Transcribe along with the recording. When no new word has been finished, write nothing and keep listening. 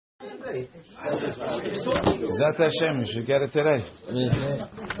Zat Hashem, you should get it today.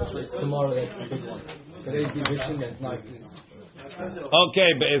 Tomorrow, today's division, that's not.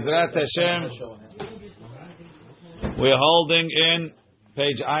 Okay, Be'ezrat Hashem, we're holding in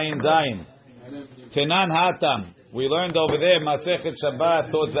page Ayin Zayin. Tenan Hatam. We learned over there Masechet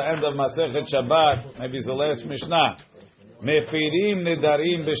Shabbat towards the end of Masechet Shabbat. Maybe it's the last Mishnah. Mefirim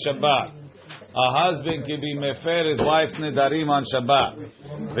nedarim b'Shabbat. A husband can be mefer his wife's nedarim on Shabbat.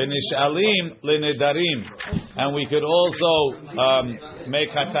 V'nishalim lenedarim. And we could also make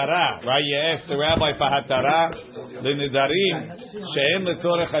hatara. Right? You ask the rabbi for hatara. Lenedarim she'em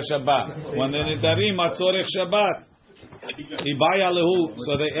letzorech haShabbat. When the nedarim are tzorech Shabbat, ibaya lehu.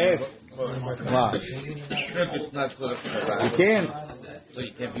 So they ask. Wow. It's not tzorech Shabbat. You can't. So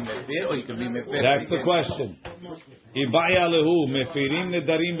you can't be mefer, or you can be mefer. That's the question. Ibaya lehu mefirim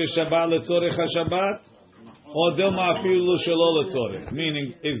nedarim b'Shabbat letzorech haShabbat, or dilma afilu shelo letzorech.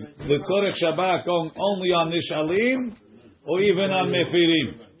 Meaning, is letzorech Shabbat going only on nishalim, or even on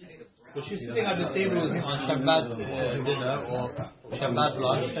mefirim? But she's sitting at the table on Shabbat dinner or Shabbat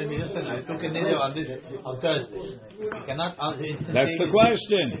lunch, and we just said, I took a neder on this on Thursday. You cannot. That's the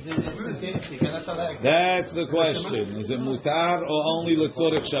question. You cannot tell her. That's the question. Is it mutar or only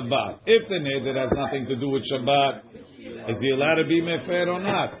letzorech Shabbat? If the neder has nothing to do with Shabbat, is he allowed to be mefer or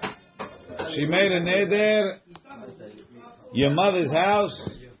not? She made a neder. Your mother's house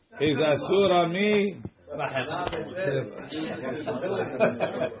is asur on me.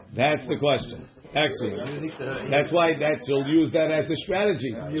 That's the question. Excellent. That's why she'll use that as a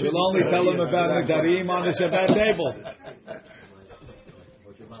strategy. She'll only tell him about nedarim on the Shabbat table.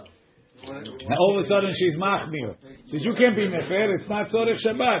 Now all of a sudden she's machmir. Says you can't be mefer. It's not tzorech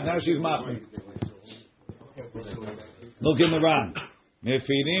Shabbat. Now she's machmir. Look in the Ran.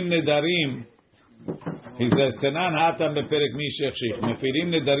 Mefirim nedarim. He says tenan hatam beperek mi shechshich. Mefirim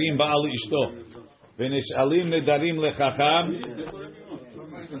nedarim ba'al ishto. V'nishalim nedarim lechacham.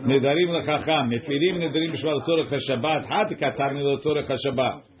 Nedarim lechacham. Mefirim nedarim b'shval tzorech haShabbat. Hat katarni lo tzorech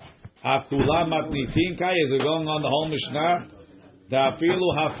haShabbat. Akula matnitin kai. Is it going on the whole Mishnah?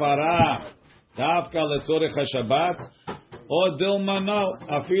 Da'afilu hafara. Da'afka letzorech haShabbat. Or dilma no.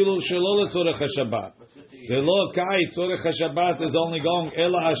 Afilu shelo letzorech haShabbat. The law kai tzorech haShabbat is only going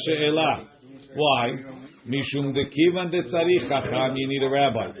ela hashe'ela. Why? Mishum de kivan de tzarich chacham. You need a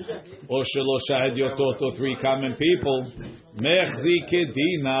rabbi. Or shelo shahed yotot, or 3 common people. Mechzi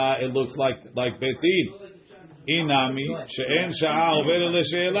kedina. It looks like betin. Inami she'en sha'a over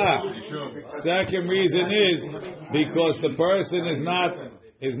le'she'ela. Second reason is because the person is not.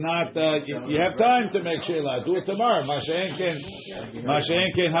 You have time to make she'ela. Do it tomorrow.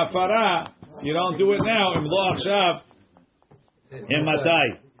 Masha'enken hafara. You don't do it now. In lo achshav. In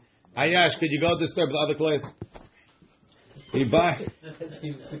matai. Ayash, could you go disturb the other class? The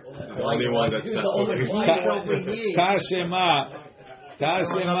only one that's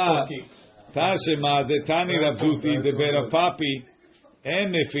Tashema, the Tani Rabzuti, the Bera Papi,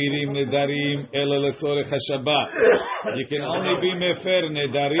 and Mefirim Nedarim, Ela Letzorech HaShabbat. You can only be Mefer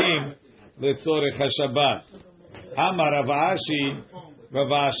Nedarim, Letzorech HaShabbat. Amar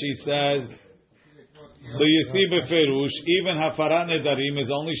Ravashi says, so you see Beferush, even Hafarat Nedarim is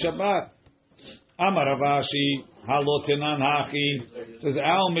only Shabbat. Amar Ravashi, Halotenan Hachi, says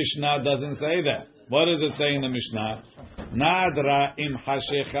our Mishnah doesn't say that. What does it say in the Mishnah? Nadra im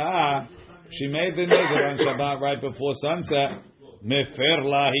Hashecha, she made the neder on Shabbat right before sunset. Mefer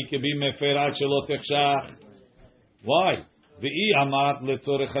la, he could be Mefer ad shelo techshach. Why? V'i amat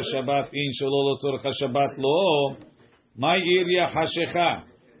letzorech HaShabbat in shelo letzorech HaShabbat lo. My area Hashecha.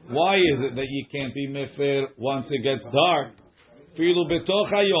 Why is it that you can't be mefer once it gets dark? Filu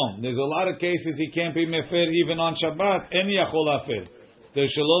betoch hayom. There's a lot of cases he can't be mefer even on Shabbat. En yachol afer.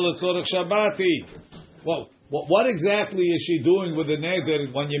 There's shelo letzorech Shabbati. Well, what exactly is she doing with the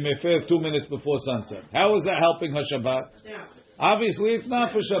neder when you mefer 2 minutes before sunset? How is that helping her Shabbat? Yeah. Obviously, it's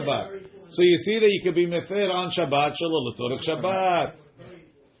not for Shabbat. So you see that you can be mefer on Shabbat. Shelo letzorech Shabbat.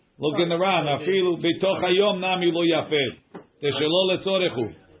 Look in the Ran. Filu betoch hayom nami lo yafer. There's shelo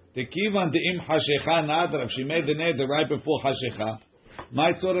letzorechu. The kivan de'im hashecha nadra. She made the neder right before hashecha.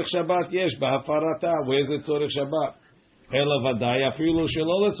 My tzorech Shabbat yesh b'hafarata. Where's the tzorech Shabbat? Ela vaday afilu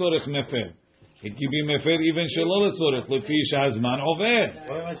shelo letzorech mefer. It can be mefer even shelo letzorech lefi shehazman over.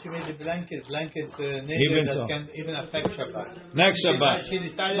 Why she made the blanket neder that can even affect Shabbat? Next Shabbat. She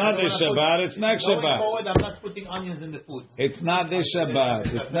decided not this Shabbat. It's next Shabbat. Forward, I'm not putting onions in the food. It's not this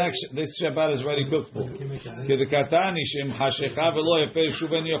Shabbat. It's next. This Shabbat is already cooked for. Kedekatani shem hashecha velo yafer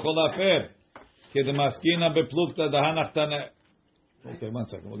shuven yochol afer. Kedemaskina beplukta dahanach. Okay, 1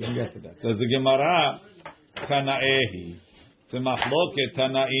 second. We're going to get to that. Says the Gemara, Tanaehi. It's a machloket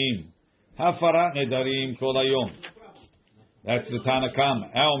Tanaim. Hafarat nedarim kol hayom. That's the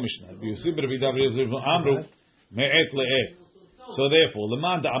Tanakam, our Mishnah. Amru me'et le'et. So therefore,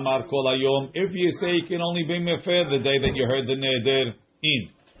 leman da'amar kol hayom. If you say you can only be mefer the day that you heard the neder in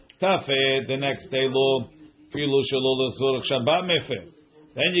tafeh, the next day lo filu shelo l'tzorech Shabbat mefer.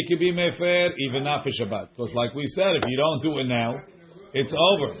 Then you can be mefer even after Shabbat. Because like we said, if you don't do it now, it's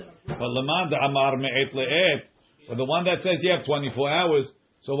over. But leman da'amar me'et le'et. But the one that says you have 24 hours,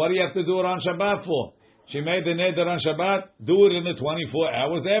 so what do you have to do it on Shabbat for? She made the neder on Shabbat, do it in the 24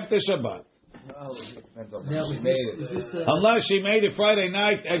 hours after Shabbat. Unless she made it Friday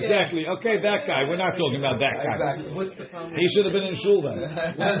night, exactly. Okay, that guy. We're not talking about that guy. Exactly. What's the problem? He should have been in shul then.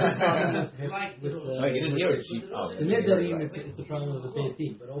 You didn't hear it. The nedarim, it's a problem of the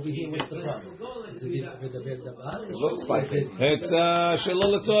Beit, but over here, what's the problem? Is it with the Beit Dabar? It looks like it. It's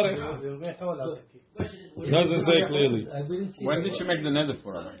shelo l'tzorech. Doesn't say clearly. When did she make the neder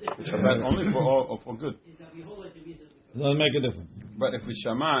for her? Shabbat only or for good? Doesn't make a difference. But if we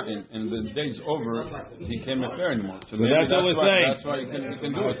shama and the day's over, he can't make there anymore. So that's what we're saying. That's why you can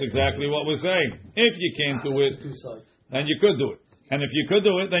do That's it. exactly what we're saying. If you can't do it, then you could do it. And if you could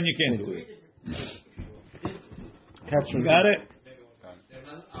do it, then you can't do it. Got it?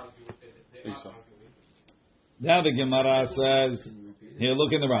 Now the Gemara says, here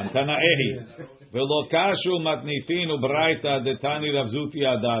look in the round. Tana'ehi. Velo kashu matnitinu braita detani Rav Zuti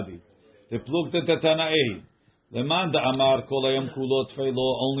adadi. The plukta Tana'ehi. Leman da'amar kol hayom kulo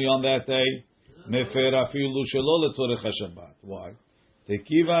tfeilo, only on that day. Mefer afilu shelo letzorech haShabbat. Why?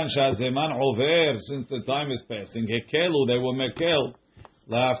 Tekivan shazeman over, since the time is passing. Hekelu, they were mekel.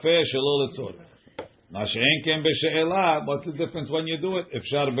 La'afeh shelo letzorech. Mashen ken b'she'ela. What's the difference when you do it?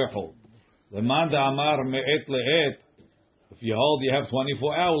 Efshar bechol. Leman da'amar me'et le'et. If you hold, you have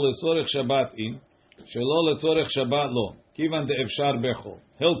 24 hours. Letzorech Shabbat in. Shelo letzorech Shabbat lo. Kivan de'efshar bechol.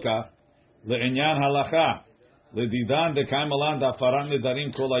 Hilka le'enyan halacha. Ledidan de kaimalan da farat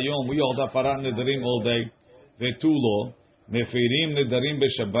nedarim kol hayom. We hold da farat nedarim all day. Vetulo mefirim nedarim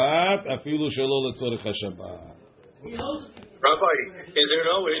b'Shabbat afilu shelo letzorech haShabbat. Rabbi, is there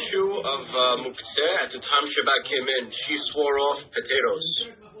no issue of muktzeh at the time Shabbat came in? She swore off potatoes.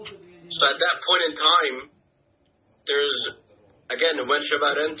 So at that point in time, there's again when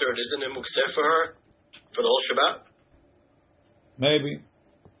Shabbat entered, isn't it muktzeh for her for the whole Shabbat? Maybe.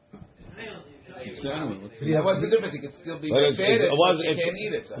 Yeah, what's the difference? It could still be But fed. She it's- can't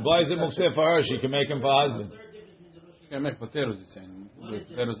eat it. So. Why is it mukseh for her? She can make him for her husband. You can make potatoes, it's saying. The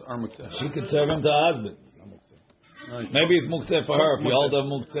potatoes are muktzeh. She could serve him to her husband. Maybe it's mukseh for her. If you hold a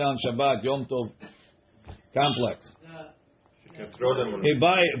mukseh on Shabbat, Yom Tov, complex.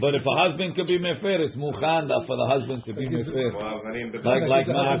 But if a husband could be mefer, it's muchanda for the husband to be mefer. Like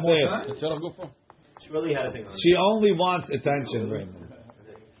Maaseh. She only wants attention, Raymond.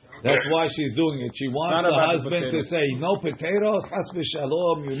 That's why she's doing it. She wants the husband to say, "No potatoes, chas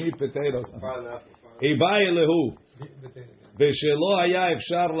v'shalom. You need potatoes." Ibai lehu. V'shelo haya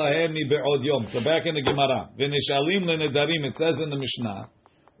efshar lahem mibe'od yom. So back in the Gemara, v'nishalim lenedarim. It says in the Mishnah,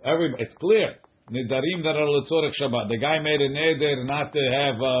 it's clear. Nedarim that are letzorech Shabbat. The guy made a neder not to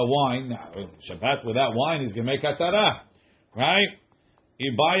have wine. Now, Shabbat without wine, he's gonna make hatara, right?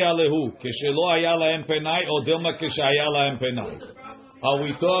 Ibaya lehu. Keshelo haya lahem penai or dilma keshaya lahem penai. Are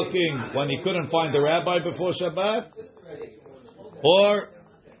we talking when he couldn't find the rabbi before Shabbat, or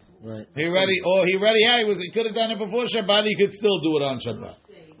he could have done it before Shabbat? He could still do it on Shabbat.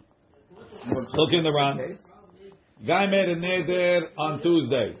 Look in the run. Guy made a neder on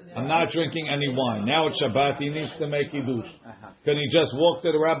Tuesday. I'm not drinking any wine. Now it's Shabbat. He needs to make kiddush. Can he just walk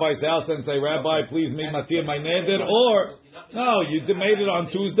to the rabbi's house and say, "Rabbi, please make matir my neder"? Or no, you made it on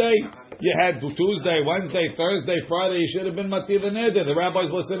Tuesday. You had Tuesday, Wednesday, Thursday, Friday. You should have been matir the neder. The rabbis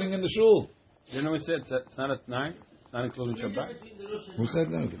were sitting in the shul. You know, we said it's not at night. It's not including Shabbat. Who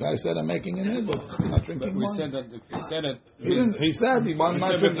said that? The guy said, "I'm making a neder. I'm not drinking We wine." said that. He said it. He didn't. He said he wanted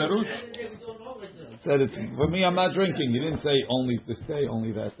not drinking. Beirut. Said it's for me. I'm not drinking. He didn't say only to stay,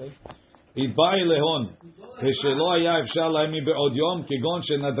 only that day. Ibai lehon v'shelo haya efshar lahem mibe'od yom kigon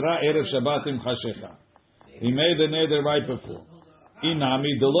shenadra erev Shabbat im chashecha. He made the neder right before.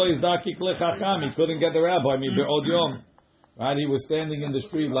 Inami delo izdakik lechacham. He couldn't get the rabbi mibe'od yom. Right? He was standing in the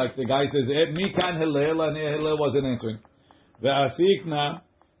street like the guy says, "Mikan Hillel," and Hillel wasn't answering. Ve'asikna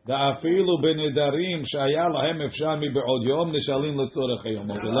da'afilu b'nedarim shaya lahem efshar mibe'od yom nishalim letzorech hayom.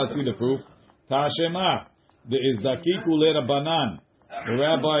 Okay, let's see the proof. Tashema, the izdakiku le'rabanan. The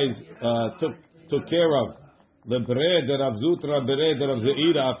rabbis took care of the bread that Rav Zutra bread that Rav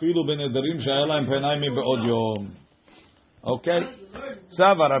Zeira afilu b'nedarim shaya lahem penai mibe'od yom. Okay,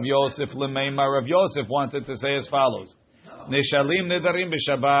 Sava Rav Yosef lemeima. Rav Yosef wanted to say as follows: Neshalim nedarim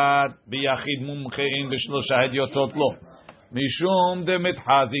b'Shabbat b'yachid mumchein b'shlosha hedyotot lo. Mishum de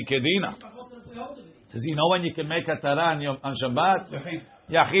mitchazi kedina. Says, you know when you can make a tara on Shabbat?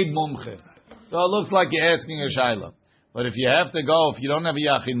 Yachid mumche. So it looks like you're asking a shayla. But if you have to go, if you don't have a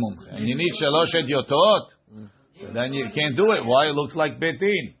yachid mumche, and you need shalosh hedyotot, so then you can't do it. Why? It looks like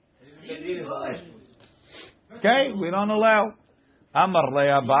betin. Okay, we don't allow. Amar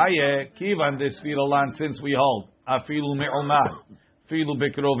le'abaye kivan desfirolan, since we hold afilu me'umad, afilu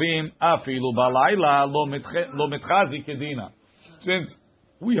bekrovim, afilu balayla lo mitchazi kedina. Since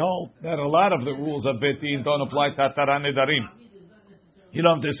we hold that a lot of the rules of betin don't apply to Hatara Nedarim. You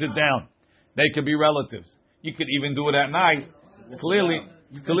don't have to sit down. They could be relatives. You could even do it at night.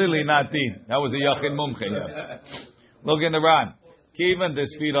 Clearly not din. That was a yachid mumche. Look in the Ran. Kivan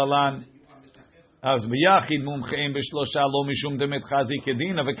desfirolan. As b'yachid mumchein b'shlosha lo mishum demitchazi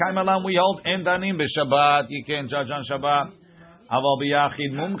kedina. V'kaim alam we hold en danim b'Shabbat. You can't judge on Shabbat. Aval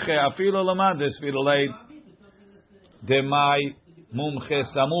b'yachid mumche afilo lamad desfirolei demai mumche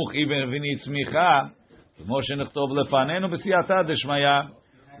samuch even if he needs smicha. K'mo shenichtov lefanenu b'siyata deshmaya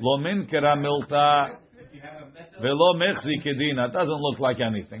lo minkera milta velo mechzi kedina. It doesn't look like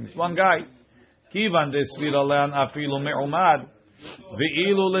anything. It's one guy. Kivan desfirolean afilo me'umad.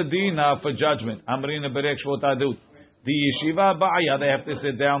 Ve'ilu ledina for judgment. Amrina berek shvot adut. The yeshiva ba'aya, they have to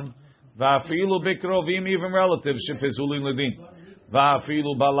sit down. Va'afilu bikrovim, even relatives, shepezulin ledin.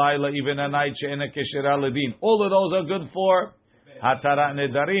 Va'afilu balayla, even a night she'ena keshera ledin. All of those are good for Hatara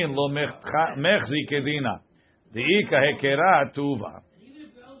Nedarim, lo mechzi kedina. De'ika hekera tuva.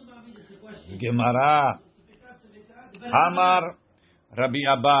 Gemara. Amar Rabbi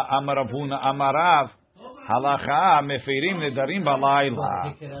Abba, Amar Avuna, Amarav. Halacha mefirim nedarim balayla.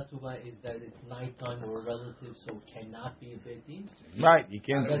 Hekeratuba is that it's nighttime or relative, so it cannot be a betin. Right, you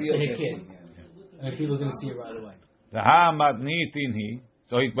can't. That's the heker, and people are going to see it right away. The hamadnitin he.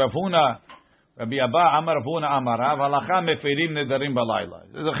 So Ravuna, Rabbi Abba, Amar Ravuna, Amarav. Halacha mefirim nedarim balayla.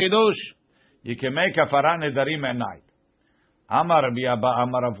 It's a chidush. You can make a farah nedarim at night. Amar Rabbi Abba,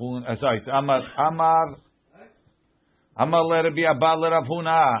 Amar Ravuna. Sorry, it's Amar le Rabbi Abba le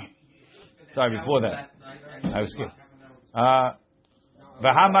Ravuna. Sorry, before that. I was skipped.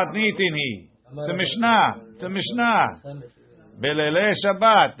 V'hamatnitin hi. It's a Mishnah. It's a Mishnah. Belele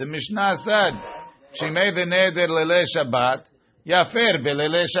Shabbat. The Mishnah said she made the neder lele Shabbat. Yafer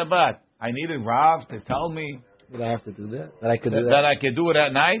belele Shabbat. I needed Rav to tell me. Did I have to do that? That I could do that? That I could do it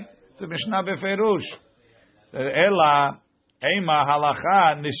at night. It's a Mishnah beferush. Ela ema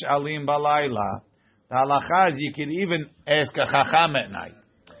halacha nishalim balayla. The halacha is you can even ask a chacham at night.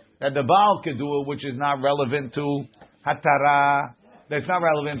 That the Baal could do it, which is not relevant to Hatara. That's not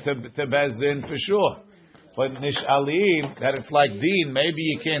relevant to Bezdin for sure. But Nish'alim, that it's like Deen, maybe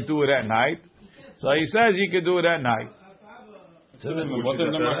you can't do it at night. So he says you can do it at night.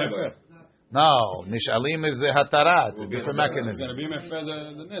 No, Nish'alim is a Hatara. It's a different mechanism.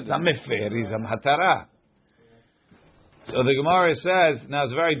 It's not Mefer, he's a Hatara. So the Gemara says, now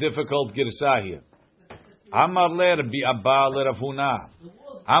it's very difficult Girsah here. Amar le Rabbi Abba le Rav Huna.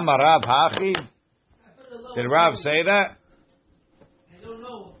 Amar Rav Hachi. Did Rav say that?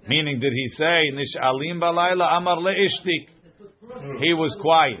 Meaning, did he say Nish'alim balayla Amar le Ishtik? He was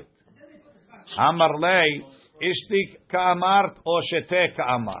quiet. Amar le Ishtik ka'amart or Shete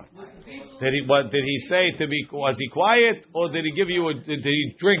ka'amart? Did he say to be? Was he quiet or did he give you? Did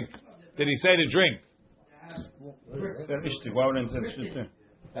he drink? Did he say to drink? Is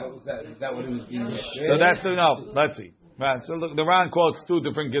that what it was being? So that's the no. Let's see. Right. So look, the Ran quotes two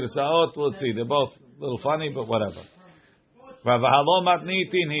different Girsaot. Let's see. They're both a little funny, but whatever. Rav Halom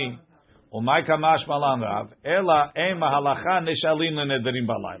matnitin hi. Umay kamash malan Rav. Ela ema halacha nishalim lenederim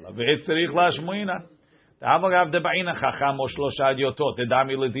balayla. Ve'etzerich lashmuina. The Avagav debaina chacham o shlosha adyotot. The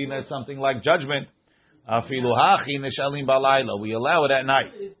dami ledina is something like judgment. Afilu hachi nishalim balayla. We allow it at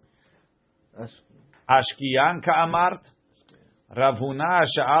night. Ashkiyan ka'amart. Rav Huna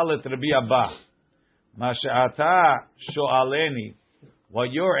sha'al et Rabbi Abba. Ma she'ata sho'aleni.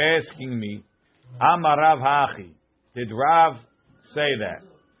 What you're asking me, Amar Rav Hachi. Did Rav say that?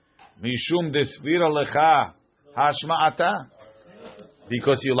 Mishum desvira lecha hashma'ata.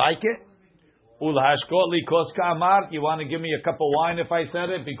 Because you like it? Ul hashkot li kos ka'amart. You want to give me a cup of wine if I said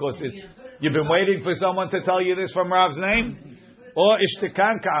it? Because it's you've been waiting for someone to tell you this from Rav's name? Or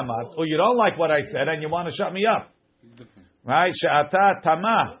ishtikan ka'amart. Or you don't like what I said and you want to shut me up. Right? She'ata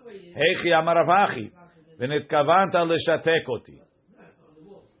tama. Heichi amar Rav Hachi. V'nitkavanta l'shatek oti.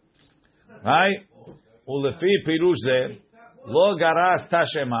 Right? Ulefi pirush zeh. Lo garas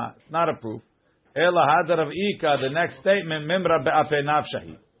tashema. It's not a proof. Ela hadar of Ika. The next statement. Mimra be'ape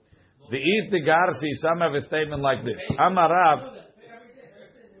nafshahi. V'it the Garsi, some have a statement like this. Amarav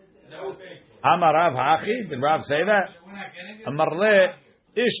Hachi, did Rav say that? Amarle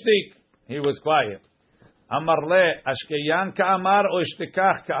Ishtik, he was quiet. Amarle Ashkeyan Ka'amar or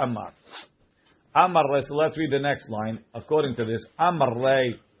Ishtikach Ka'amar. Amarle, so let's read the next line. According to this,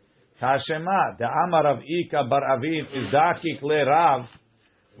 Amarle Kashema, the Amar of Ika Bar Avin is Dakik Le Rav.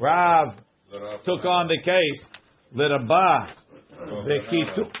 Rav took on the case. Le Rabah.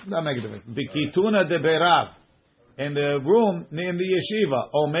 Bikituna de Berav. In the room, in the yeshiva.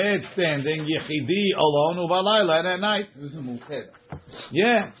 Omed standing, Yechidi alone, Uvalayla, and at night.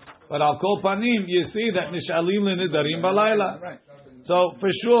 Yeah. But Al Kol Panim, you see that Nishalim Nidarim Balayla. So for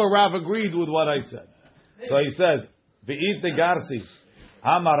sure, Rav agreed with what I said. So he says, V'it the Garsi.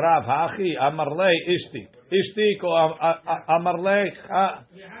 Amar Rav Hachi, Amar Lei Ishtik. Ishtik or Amar Lei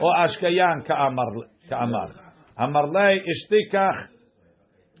or Ashkayan Ka'amar. Amar Lei Ishtikach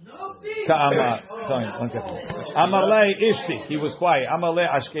Ka'amar. Sorry, one second. Amar Lei Ishtik. He was quiet. Amar Lei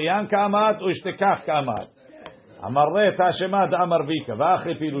Ashkayan Ka'amar or Ishtikach Ka'amar. Amar Lei Tashema Amar Vika.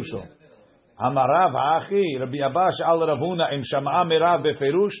 V'achi Pirusho. Amar Rav Hachi. Rabbi Abba Sha'al Rav Huna Im Shama'a Mirav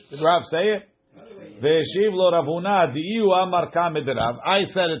Beferush. Did Rav say it? Ve'eshiv lo Rav Huna Di'iu Amar Kamed Rav. I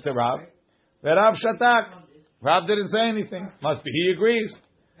said it to Rav. Ve'Rav Shatak. Rav didn't say anything. Must be he agrees.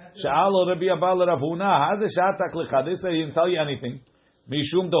 Sha'alo Rabbi Abba Rav Huna. How's the Shatak Lecha? This he didn't tell you anything.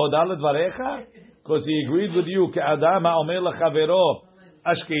 Mishum Dohodal Dvarecha? Because he agreed with you. Ke'adam ha'omer lechavero.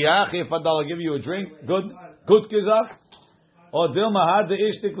 Ashkiyach. If I'll give you a drink. Good kizaf. Or Dilma had the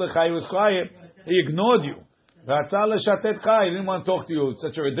ishtik lecha. He was quiet. He ignored you. V'atzal l'shatet chai. He didn't want to talk to you. It's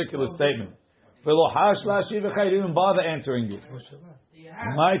such a ridiculous statement. V'lo hash la'ashiv echai. He didn't even bother answering you.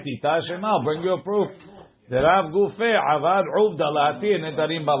 Mighty Tashem. I'll bring you a proof. The Rav Gufei avad uvda la'ati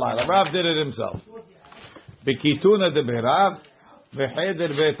nedarim balayla. Rav did it himself. B'kituna de berav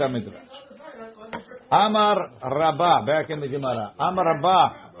v'cheder v'et hamidrash. Amar Rabba, back in the Gemara. Amar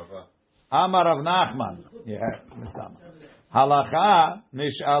Rabba. Amar Rav Nachman. Yeah, Halacha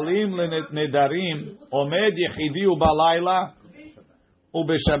nish'alim lenedarim omed yechidi ubalayla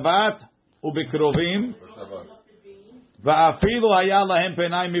ubeshabat ubekrovim va'afilu haya lahem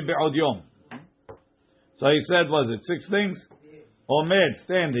penai mibe'od yom. So he said, was it 6 things? Omed,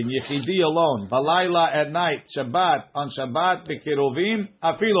 standing, yechidi alone, balayla at night, Shabbat, on Shabbat, bekerovim,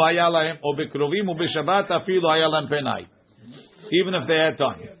 afilu haya lahem, or bekrovim ubeshabat afilu haya lahem penai. Even if they had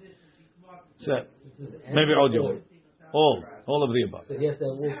time. So, maybe audio. All of the above. So he has to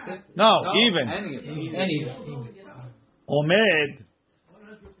walk 6? No, even. Any. Omed,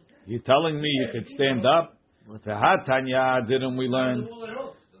 you're telling me you could stand up? V'hatanya, didn't we learn?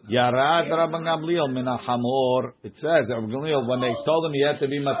 Yarad Rabbi Gamliel min hamor. It says Rabbi Gamliel, when they told him he had to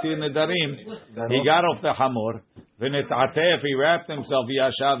be matir nedarim, he got off the hamor. V'netatef, he wrapped himself.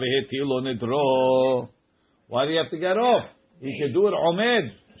 Yashav v'hetilo nidro. Why do you have to get off? He could do it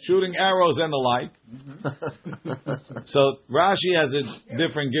omed, shooting arrows and the like. So Rashi has a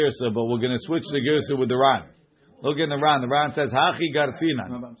different girsa, but we're going to switch the girsa with the Ran. Look in the Ran. The Ran says Hachi Garsina.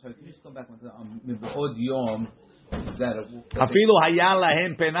 No, I'm sorry. Can you just go back one Mibe'od Yom? Afilu hayala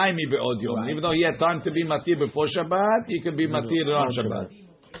hem penai mi be'od yom. Even though he had time to be matir before Shabbat, he could be matir on Shabbat.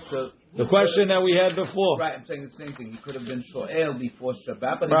 So the question that we had before. Right, I'm saying the same thing. He could have been shoel before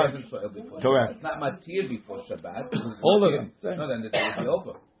Shabbat, but he wasn't shoel before Correct. Shabbat. It's not matir before Shabbat. All of them. No, then it would be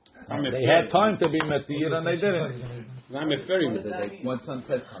over. They had time to be matir and they didn't. Once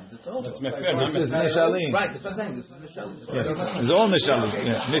sunset comes, it's over. This is Nishalim. Right, that's what I'm saying. This is Nishalim. Yeah. It's all Nishalim.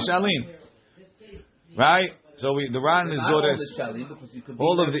 Yeah. Nishalim. Right? So the Ran is good as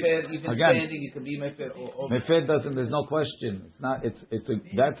all of the even again. Standing, you can be mefer. Mefer doesn't. There's no question. It's not.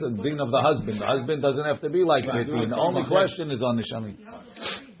 That's a thing of the husband. The husband doesn't have to be like right. The only question is on the shalim,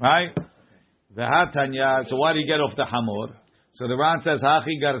 right? The hatanya. So why do you get off the hamor? So the Ran says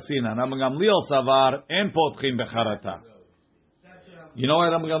hachi garsina. Rabbi Gamliel savar en potchim becharata. You know why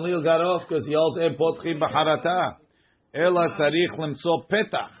Rabbi Gamliel got off? Because he also en potchim becharata. Ela tzarich lemtso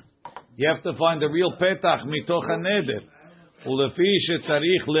petach. You have to find the real petach mitoch haneder. Ulefi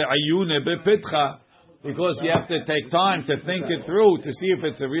shetzarich le'ayune bepetcha, because you have to take time to think it through to see if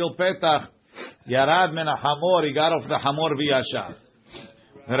it's a real petach. Yarad min hamor, he got off the hamor v'yashav.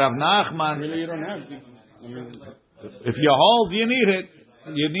 Rav Nachman, Really, you don't have. if you hold, you need it.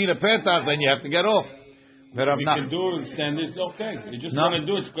 You need a petach, then you have to get off. You can do it and stand it, it's okay. You just want to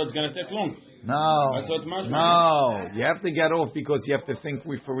do it because it's going to take long. No, That's what it's no, you have to get off because you have to think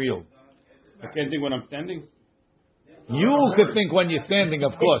for real. I can't think when I'm standing. You could think when you're standing,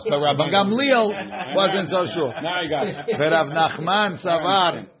 of course, but Rabbi Gamliel wasn't so sure. Now I got it. Rav Nachman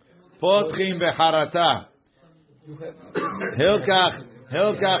savar potchim becharata. Hilkach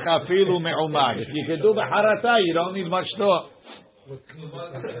Hilkach afilu me'umad. If you can do b'harata, you don't need much thought.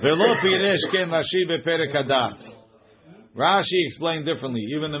 Velo piresh ken Rashi beperek hadat. Rashi explained differently.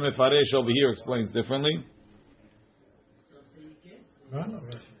 Even the Mefaresh over here explains differently.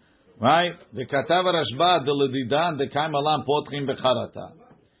 Right? The Katav Rashba de Ledidan de Kaim Alam potchim becharata.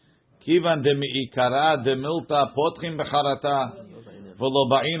 Kivan de Meikara de Milta potchim becharata. V'lo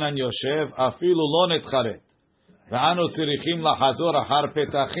ba'inan yoshev afilu lo netcharet. Ve'anu tzirichim lahazor achar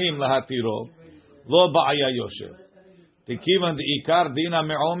petachim lahatiro. Lo ba'aya yoshev. Kivan de Ikar dina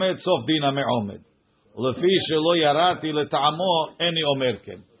me'omed sof dina me'omed. Lefi shelo yarati leta'amo eni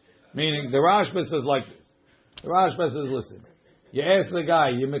omerken. Meaning the Rashba says like this. The Rashba says, listen. You ask the guy,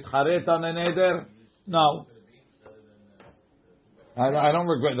 you mitcharet on the neder? No. I don't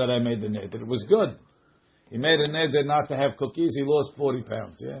regret that I made the neder. It was good. He made a neder not to have cookies. He lost 40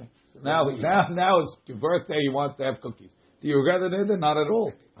 pounds. Yeah. Now it's your birthday. He wants to have cookies. Do you regret the neder? Not at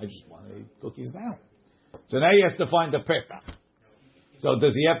all. I just want to eat cookies now. So now he has to find a petach. So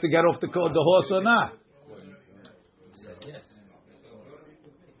does he have to get off the horse or not? Yes.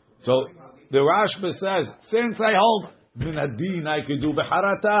 So the Rashba says, since I hold Minadin, I could do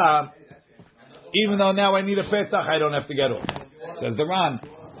Beharata, even though now I need a petach, I don't have to get off. Says the Ran,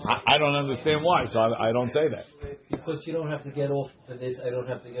 I don't understand why, so I don't say that. Because you don't have to get off for this, I don't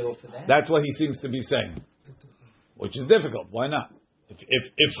have to get off for that. That's what he seems to be saying, which is difficult. Why not?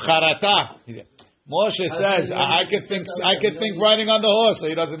 If Charata, Moshe says, I could think riding on the horse, so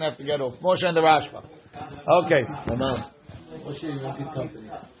he doesn't have to get off. Moshe and the Rashba. Okay. Moshe is in good company.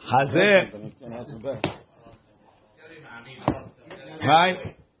 Hazeh. Right?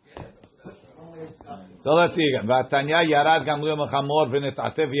 So let's see again. Vatanya yarad Gamliel mechamor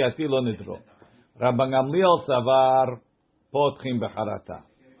v'net'ateh v'yati lo nidro. Rabban Gamliel savar potchim b'charata.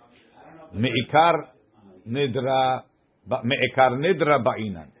 Me'ikar nidra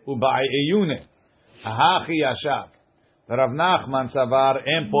ba'inan. U'ba'iyune. Hachi yashav. Rav Nachman savar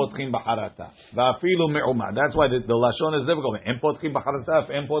em potchim b'charata. Va'afilu me'umah. That's why the lashon is difficult. Em potchim b'charata.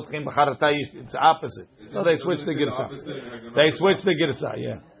 Em potchim b'charata. It's opposite. So they switch the girsa.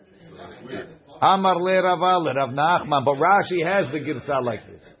 Yeah. Amar le Rava le Rav Nachman. But Rashi has the girsa like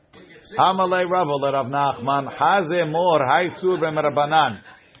this. Amar le Rava le Rav Nachman. Haze mor haitzur b'merabanan.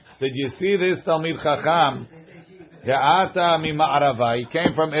 Did you see this Talmid Chacham? Ve'ata mima'arava. He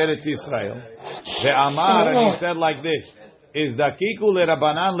came from Eretz Yisrael. Ve'amar, and he said like this. Is dakiku le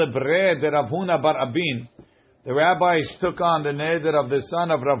Rabbanan lebre de Rav Huna bar Abin. The rabbis took on the neder of the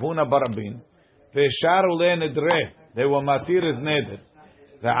son of Rav Huna bar Abin. Ve'sharu le nedre. They were matir his neder.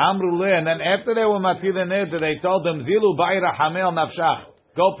 Ve'amru le, and then after they were matir the neder, they told them, Zilu ba'ira hamel nafshach.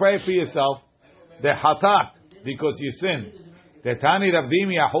 Go pray for yourself. The hatat, because you sinned. The tani Rav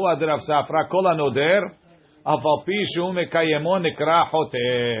Dimi Yahu ad Rav Safra kol hanoder. Afal pi shu mekayemo nikra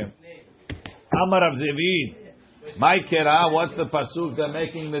hoteh. Amar Rav Zevid. My kera, what's the pasuk that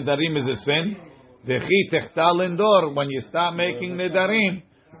making nedarim is a sin? V'chi techta lindor. When you start making nedarim,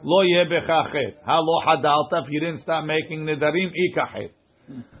 lo yeh bechachet. Ha lo hadalta, if you didn't start making nedarim, ikachet.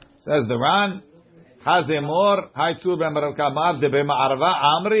 Says the Ran, hazemor, haitzur b'merav kamar, de b'ma'arva,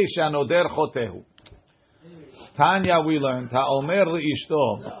 amri, shanoder chotehu. Tanya, we learned, ha'omer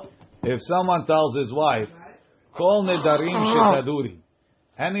li'ishto, if someone tells his wife, kol nedarim shetaduri,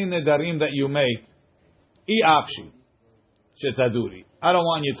 any nedarim that you make, I'afshi shetaduri. I don't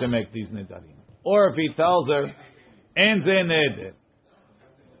want you to make these nedarim. Or if he tells her, en ze neder,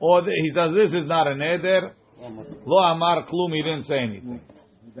 or he says this is not a neder, lo amar klum, he didn't say anything.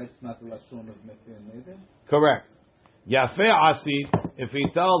 That's not the lashon of mekir neder. Correct. Yafeh asi, if he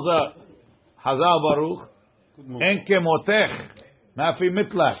tells her, Hazal Baruch, en kemotech, mafi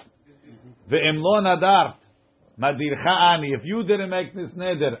mitlach, ve'em lo nadart. Madircha ani. If you didn't make this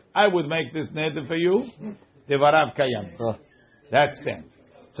neder, I would make this neder for you. Devarav kayam. That stands.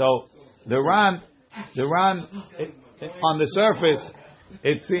 So the Ran, on the surface,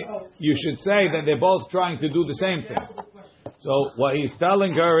 you should say that they're both trying to do the same thing. So what he's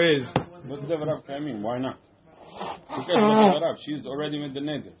telling her is, what's devarav kayam? Why not? Because she's already made the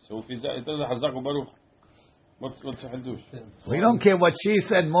neder. So if it does hazak baruch. What's the hadush? We don't care what she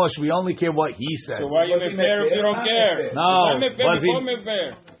said, Moshe. We only care what he says. So why you mefer if you don't care? No.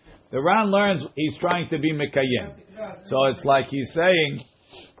 The Ran learns he's trying to be mekayem. So it's like he's saying,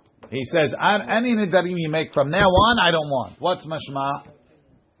 he says, any nedarim you make from now on, I don't want. What's mashma?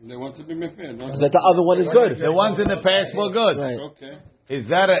 They want to be mefer. That the other one is good. The ones in the past were good. Right. Okay. Is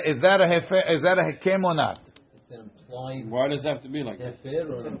that a hekem or not? Why does it have to be like that?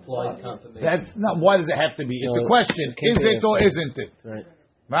 Or implied confirmation? That's not. Why does it have to be? It's a question. Is it or isn't it? Right.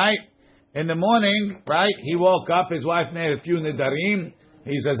 Right. In the morning, right? He woke up. His wife made a few nedarim.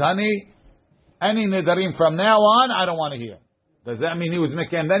 He says, honey, any nedarim from now on, I don't want to hear. Does that mean he was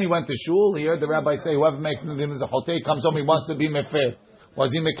mekayem? Then he went to shul. He heard the rabbi say, whoever makes nedarim is a chotei, comes home, he wants to be mefer.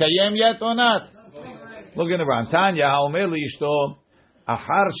 Was he mekayem yet or not? Looking around. Tanya, ha'omer li'ishto,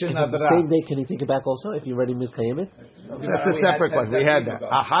 ahar If it's the shenadra. same day, can he take it back also if you already mekayem it? That's a separate question. We had that.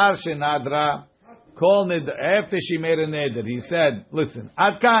 Ahar shenadra, kol ned. After she made a neder, he said, listen,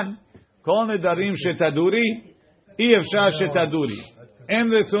 adkan, kol nedarim shetaduri, efshar shetaduri. Em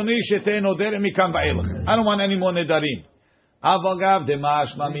retzoni shetei noder mikam va'elach. I don't want any more nedarim. Avagav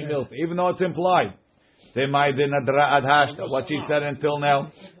demashma mimilf. Even though it's implied. Demai de nadra adhashta. What she said until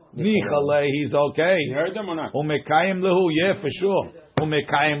now. Nichale, he's okay. You heard them or not? Umekayim lehu, yeah, for sure.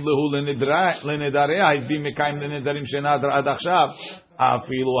 Umekayim lehu lenedarea. He's been mekayim lenedarim shenadra ad achshav.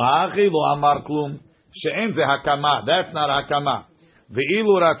 Afilu hachi lo amar klum. She'en ze hakama. That's not hakama.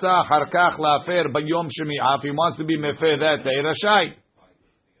 Ve'ilu ratza achar kach la'afer bayom shemi'ah. If he wants to be mefer that day, rashai.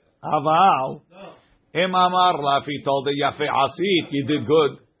 Aval. Im amar la, if he told her, yafe asit, you did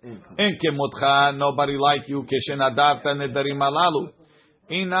good. En kemotcha, nobody like you. Keshenadarta nedarim alalu.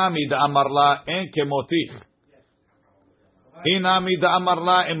 Inami da amarla en kemotich. Inami da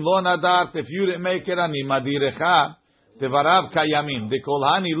amarla im lo nadart. If you didn't make it, ani madirecha tevarav kayamim. De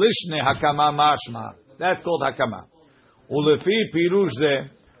kolhani lishne hakama mashma. That's called hakama. Ulefi pirush ze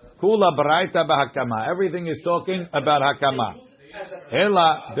kula baraita bahakama. Everything is talking about hakama.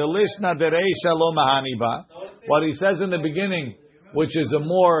 Ela de lishna dereisha lo mahaniba. What he says in the beginning, which is a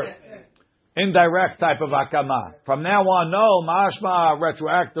more indirect type of hakama. From now on, no, mashma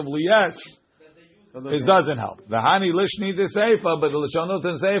retroactively, yes. It doesn't help. The hani lishni de seifa, but the lishonot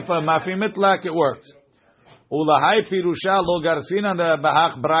and seifa mafi mitlak, it works. Ulahai pirusha lo garsina de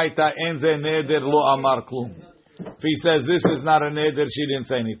bahach braita enze neder lo amar klum. If he says this is not a neder, she didn't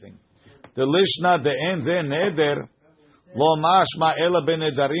say anything. The lishna de enze neder lo mashma ela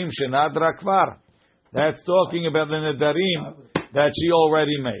benedarim shenadra kvar. That's talking about the nedarim that she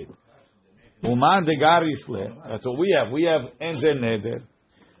already made. Uman de garisle. That's what we have. We have enze neder.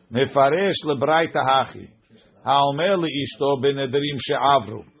 Mefaresh lebraita hachi. Haomer leishto benedarim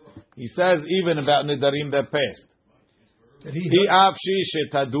she'avru. He says even about nedarim that passed. He afshi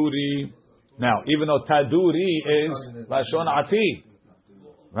shetaduri. Now, even though taduri is lashon ati,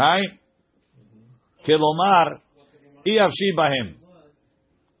 right? Kilomar, he afshi bahim.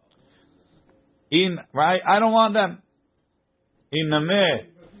 In right, I don't want them. In nameh.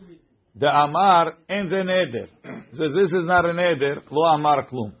 The Amar enze neder. Says this is not a neder. Lo Amar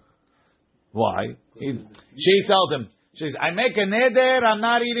klum. Why? She tells him. She says, I make a neder. I'm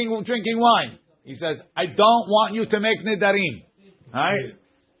not drinking wine. He says, I don't want you to make nedarim. Right?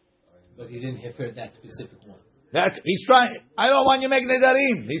 But he didn't hear that specific one. He's trying. I don't want you to make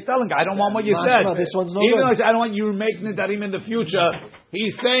nedarim. He's telling I don't want what you said. This one's no Even good. though he said, I don't want you to make nedarim in the future.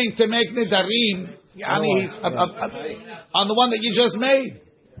 He's saying to make nedarim. He's on the one that you just made.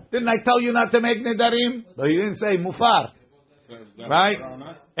 Didn't I tell you not to make nedarim? But he didn't say mufar. Right?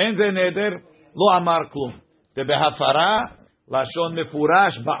 Enze neder lo amar klum. Tebehafara lashon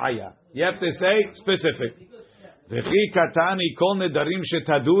mefurash ba'aya. You have to say specific. V'chi katani kol nedarim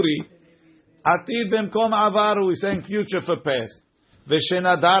shetaduri atid b'mkom avaru. He's saying future for past.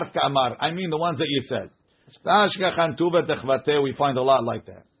 V'shenadar k'amar. I mean the ones that you said. Ta'ashkachan tuva techvate. We find a lot like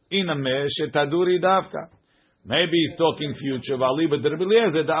that. Inameh shetaduri davka. Maybe he's talking future. V'aliba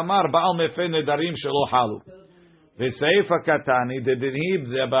d'Rebbi the amar ba'al mefe nedarim shelo halu. V'seifa katani dedinib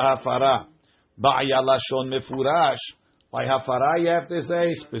bahafara ba'ya lashon mefurash. By hafara you have to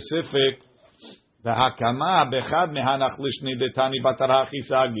say specific. V'hakama bechad mehanach lishni detani batarachi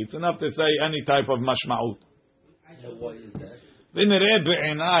sagi. It's enough to say any type of mashma'ut. What is that? V'nereh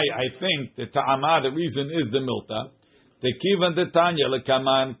be'enai, I think the ta'ama, the reason is the milta. Tekivan detanya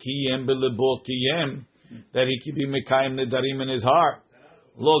lekaman kiyem belebo kiyem. That he could be mekayim nedarim in his heart.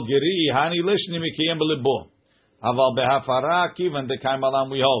 Lo geri hani lishni mekayim belebo. Aval behafara kivan dekayim alam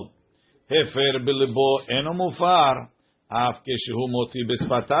we hold. Hefer belebo eno mufar. Af keshehu motzi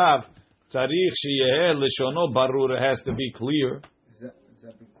b'sfatav. Tzarich sheyeh lishono barur. It has to be clear. Is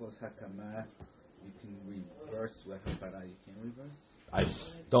that because hakama you can reverse with hafara you can reverse? I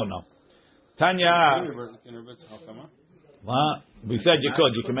don't know. Tanya. Can reverse hakama? We said you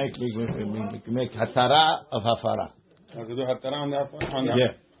could. You can make hatara of hafara. I could do hatara on the hafara?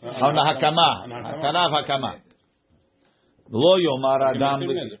 Yeah. On the hakama. Hatara of hakama. Lo yomar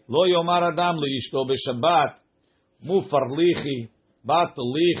adam leishto b'Shabbat mufar lichi bat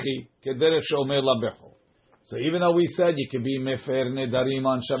lichi kederech shomer labecho. So even though we said you can be mefer nedarim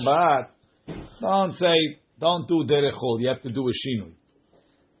on Shabbat, don't do derechol. You have to do a shinui.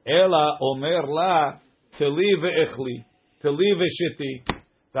 Ela omer la teli ve'echli. Tili v'shiti,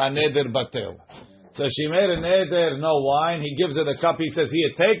 v'neder batel. So she made a neder, no wine. He gives her the cup. He says,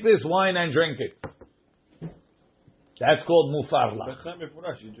 "Here, take this wine and drink it." That's called mufar lach. That's not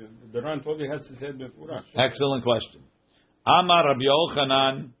befurash. The Ran told you has to say it befurash. Excellent question. Amar Rabbi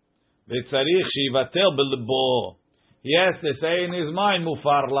Yochanan, v'tzarich shivatel b'libo. He has to say in his mind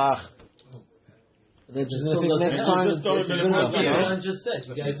mufar lach. Then just think next time. Just said.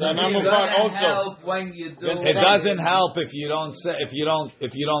 It's an amufar also. Help when you do It doesn't help if you don't say, if you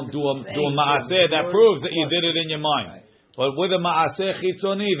don't do a maaseh that proves that you did it in your mind. But with a maaseh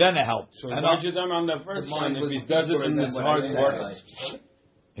chitzoni, then it helps. So why did you on the first one if he does it in his heart works?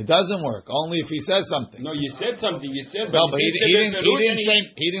 It doesn't work. Only if he says something. No, you said something. You said. No, but he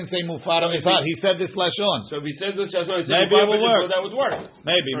didn't say mufar on his heart. He said this lashon. So if he said this lashon, maybe it will work. That would work.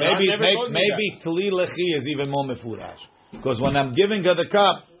 Maybe tli lechi is even more mefurash. Because when I'm giving her the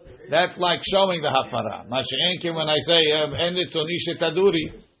cup, that's like showing the hafara. Masha'enkin when I say enditzoni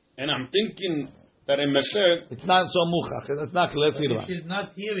shetaduri, and I'm thinking that in mefer, it's not so muchach. It's not let's see If she did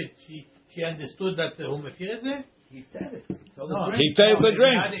not hear it, she understood that who mefir is. He said it. He takes the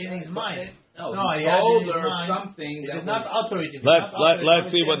drink. He had it in his mind. No, he had it in his or mind. something. He did not utter it.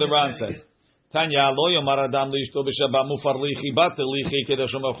 Let's see what the Ran says. Tanya lo yomar adam lishto b'shabbat mufar lichi batel lichi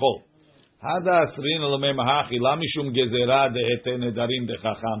kedashom achol. Hada asrin l'mei mahachi la mishum gezerah de'ete nedarim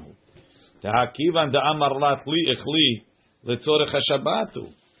dechachamu. Tehakivan de'amar lat li echli letzorech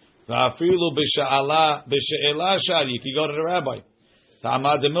hashabbatu. Va'afilu b'she'ela shari. You can go to the rabbi.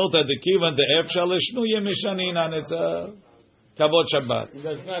 Ta'amad demilta dekivan de'efshal l'shnu yemishanin. It's a kavod Shabbat.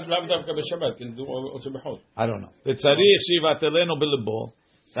 That's not lavdavka b'Shabbat. Can do also b'chol. I don't know. V'tzarich shivatelenu b'libo.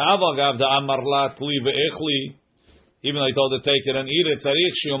 Ta'avagav da'amar lat li ve'echli. Even though I told her to take it and eat it,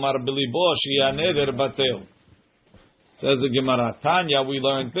 tzarich shiomar b'libo shiyaneder batel. Says the Gemara. Tanya, we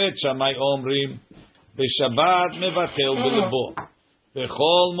learned that Shamai omrim b'Shabbat mevatel b'libo.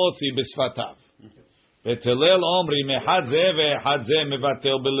 B'chol motzi b'sfatav. V'telel omrim echad zeh ve'echad zeh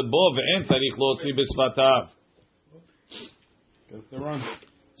mevatel b'libo ve'en tzarich lotzi b'sfatav. That's the Ran.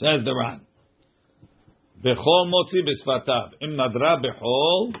 Says the Ran. B'chol motzi b'sfatav. Im nadra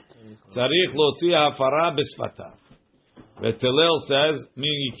b'chol tzarich lotzi hafara b'sfatav. V'telel says,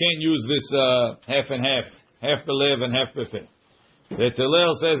 meaning you can't use this half and half belev and half befeh.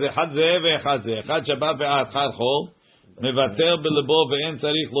 V'telel says, echad zeh ve'echad zeh, echad shabbat ve'ad chad chol, mevatel b'lebo ve'en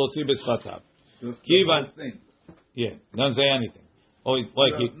tzarich lotzi b'sfatav. Kivan, yeah, don't say anything.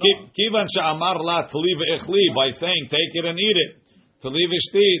 Kivan sha'amar la tli ve'echli, by saying take it and eat it, tli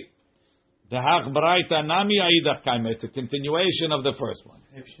v'shtit, dehach b'raita nami aidach kaim. It's a continuation of the first one.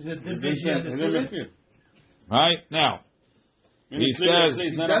 If she said she understood it. Right now. He says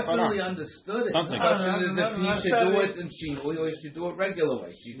He definitely understood it. Something. The question is if he should do it and or she do it regular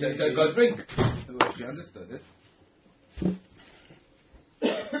way. She take go drink. She understood it.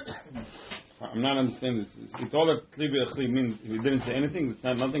 I'm not understanding this. He told her tli ve'echli means he didn't say anything. It's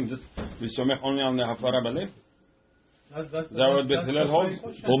not nothing. Just v'shomech only on the hafara b'lev. Is that what Bethilel holds?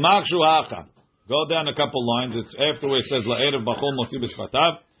 Umakshu hacha. Go down a couple lines. It's afterwards. It says la'erev b'chol motzi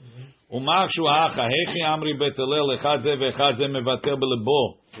b'sfatav. Umakshu hacha hechi amri Bethilel echad zeh ve'echad zeh mevatel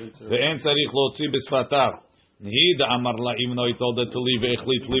b'lebo ve'en tzarich lotzi b'sfatav. Nihi da'amar la, even though he told her to leave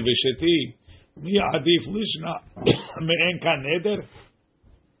echli tli v'sheti. Mi adif lishna me'en kan neder.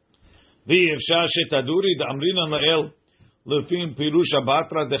 V'yevshah shetaduri da'amrinan la'el lefim pirush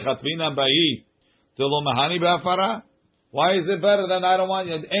abatra dechatvinan ba'i telo mahani b'afara. Why is it better than I don't want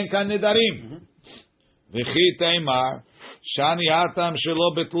you? En kan nedarim. V'chi teimar shani atam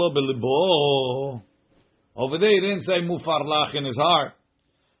shelo betlo belibo. Over there, he didn't say mufar lach in his heart.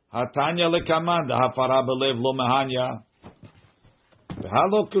 Hatanya lekaman the hafara belev lo mahanya.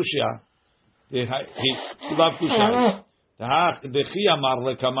 V'halo kushya. He love kushya. Dechi amar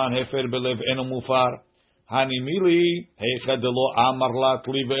lekaman hefer belev eno mufar. Hanimili heicha delo amar la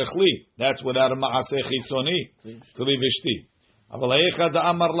tli ve'echli. That's without a ma'aseh chitzoni. Tli v'shti. Aval heicha da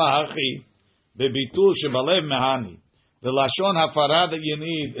amar la hachi bebitul shebalev mehani. The lashon hafara that you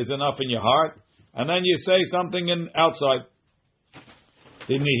need is enough in your heart, and then you say something in outside.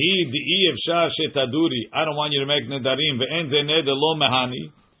 The nihi di'i efshar shetaduri. I don't want you to make nedarim. Ve'en ze neder lo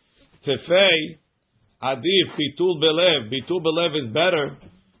mehani. Tefei adif bitul belev. Bitul belev is better.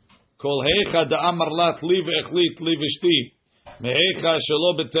 Kol heicha da amar la tli ve'echli tli v'shti meheicha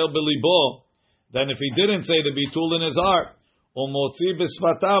shelo betel belibo. Then if he didn't say the bitul in his heart, umotzi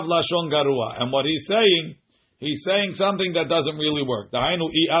b'sfatav lashon garua. And what he's saying something that doesn't really work. Dahainu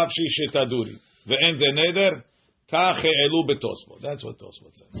i'avshi shetaduri ve'en ze neder kach elu betosfot. That's what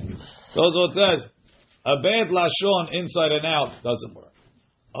Tosfot says. Tosfot says a bad lashon inside and out doesn't work.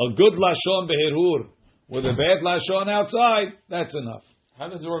 A good lashon behirhur with a bet lashon outside, that's enough. How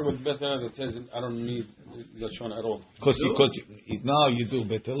does it work with Bet Hillel that says I don't need lashon at all? Because no, you do.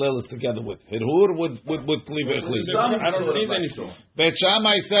 Bet Hillel is together with Hirhur with Kli V'Echli. I don't need anything. Bet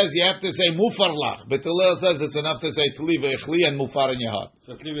Shammai says you have to say Mufar Lach. Bet Hillel says it's enough to say Kli V'Echli and Mufar in your heart.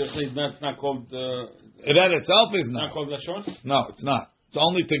 So Kli V'Echli, that's not called. That itself is not called lashon. No, it's not. It's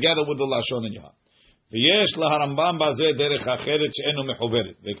only together with the lashon in your heart. ויש להרמב"ם בזה דרך אחרת שאינו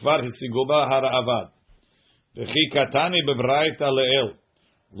מחוברת, וכבר השיגו בה הרעב"ד. וכי קטני בברייתא לאל,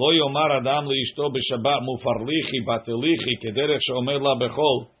 לא יאמר אדם לאשתו בשבת מופרליכי בתליכי כדרך שאומר לה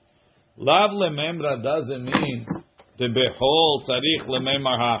בחול. לאו לממרא doesn't mean דבחול צריך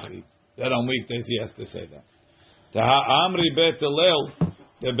לממר הכי. That on weekdays he has to say that. דהאמרי בית הלל,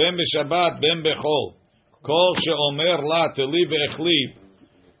 דבן בשבת בן בחול. כל שאומר לה תלי ואכלי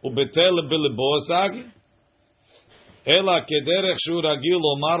ובטל בלבו סגי, אלא כדרך שהוא רגיל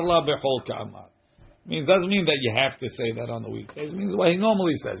לומר לה בכל כאמר. It doesn't mean that you have to say that on the weekdays. It means what he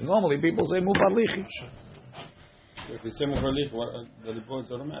normally says. Normally people say mubarlichi. If you say mubarlichi, the libo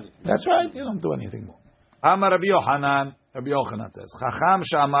is automatic. That's right. You don't do anything more. Amar Rabbi Yochanan. Rabbi Yochanan says, Chacham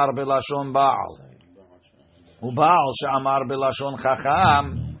she'amar belashon Baal. Ubaal she'amar belashon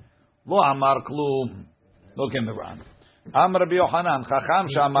Chacham. Lo amar klum. Look in the Ran. Amar Rabbi Yochanan. Chacham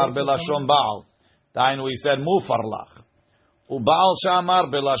she'amar belashon Baal. Dainu, he said mufar lach. Ubaal she'amar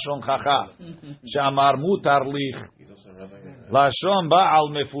belashon Chacham. She'amar mutar lich. Lashon Baal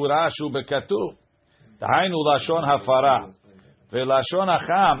mefurash ubekatuv. Dainu lashon hafara. Velashon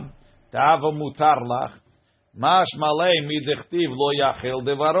Chacham ta'ava mutar lach. Mash malay midechtiv lo yachil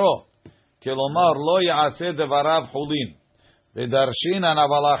devaro. Kelomar lo yaaseh devarav chulin. Vedarshinan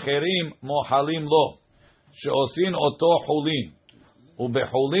aval acherim mohalim lo. Sheosin oto chulin.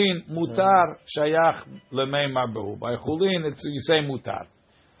 Ubechulin mutar shayach lemeimar behu. By chulin it's you say mutar.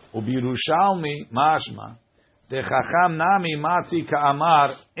 Ubirushalmi mashma. Dechacham nami matzi ka'amar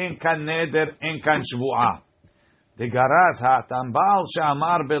en kan neder en kan shvu'ah. Degaraz ha'atam Baal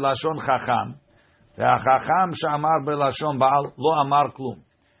she'amar belashon chacham. והחכם שאמר בלשון בעל לא אמר כלום.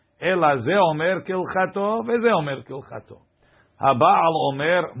 אלא זה אומר כלכתו וזה אומר כלכתו. הבעל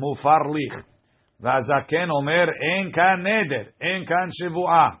אומר מופר ליך. והזקן אומר אין כאן נדר, אין כאן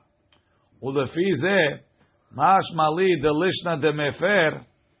שבועה. ולפי זה, משמע לי דלישנא דמפר,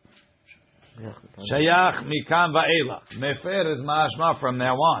 שייך מכאן ואילך. מפר is משמע from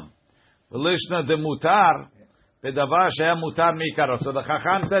now on. ולישנא דמותר, בדבר שהיה מותר מעיקרו. So the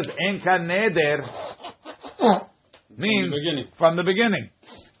Chacham says, אין כאן נדר, means from the beginning.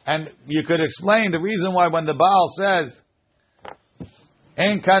 And you could explain the reason why when the Baal says,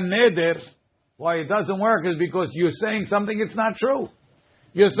 אין כאן נדר, why it doesn't work is because you're saying something it's not true.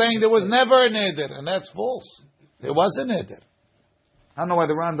 You're saying there was never a neder, and that's false. There was a neder. I don't know why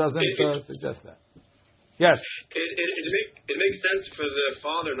the Ran doesn't suggest that. Yes? It makes sense for the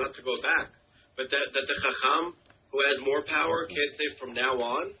father not to go back, but that the Chacham, who has more power, can't say from now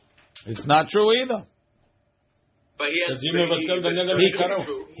on. It's not true either. But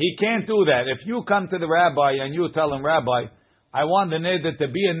he can't do that. If you come to the rabbi and you tell him, Rabbi, I want the neder to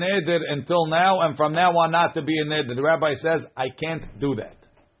be a neder until now, and from now on not to be a neder. The rabbi says, I can't do that.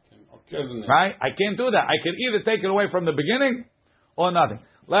 Right? I can't do that. I can either take it away from the beginning or nothing.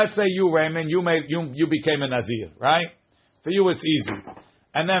 Let's say you, Raymond, you became a Nazir, right? For you it's easy.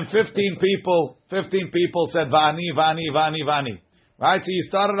 And then 15 people said, Vani, Vani, Vani, Vani. Right? So you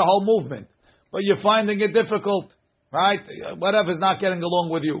started a whole movement. But you're finding it difficult, right? Whatever's not getting along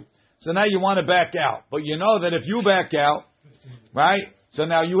with you. So now you want to back out. But you know that if you back out, right? So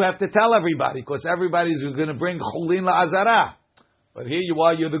now you have to tell everybody, because everybody's going to bring Chulin la'azara. But here you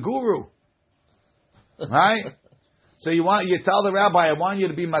are, you're the guru. Right? So you tell the rabbi, I want you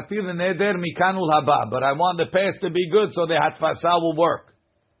to be matir neder mikanul haba, but I want the past to be good so the hatfasa will work.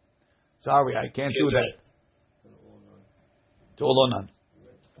 Sorry, I can't do that. To all or none.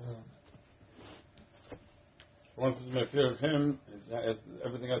 Once it's made clear of him,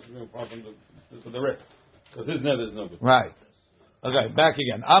 everything has to be apart from the rest. Because his net is no good. Right. Okay, back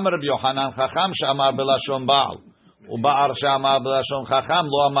again. Amar Rabbi Yochanan, Chacham she'amar belashon Baal, u'Baal she'amar belashon Chacham,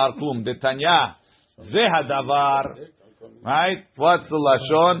 lo amar klum. Detanya, ze hadavar. Right? What's the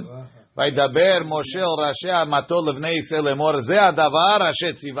lashon? Vaydaber Moshe el Rashi mato levnei Yisrael lemor, ze hadavar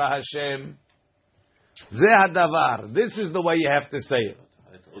asher tzivah Hashem. Ze hadavar. This is the way you have to say it.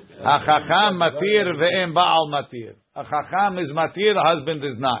 HaChacham matir ve'em Baal matir. A Chacham is matir, the husband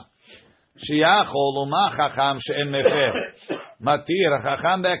is not. Shiach oluma Chacham she'en mefer. Matir, a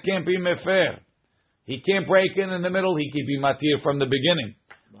Chacham that can't be mefer. He can't break in the middle, he can be matir from the beginning.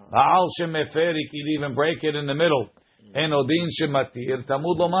 Baal she'mefer, he can even break it in the middle. En odin she'matir,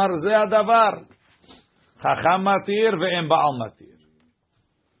 tamud lomar ze hadavar. Chacham matir ve'en Baal matir.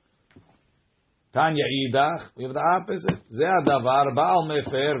 Tanya idach, we have the opposite. Ze hadavar Baal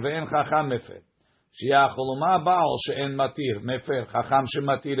mefer ve'en Chacham mefer. שיכול ומה בעל שאין מתיר, מפר, חכם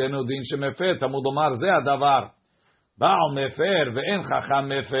שמתיר אינו דין שמפר, תמוד לומר זה הדבר, בעל מפר ואין חכם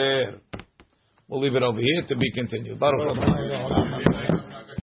מפר. We'll leave it over here to be continued.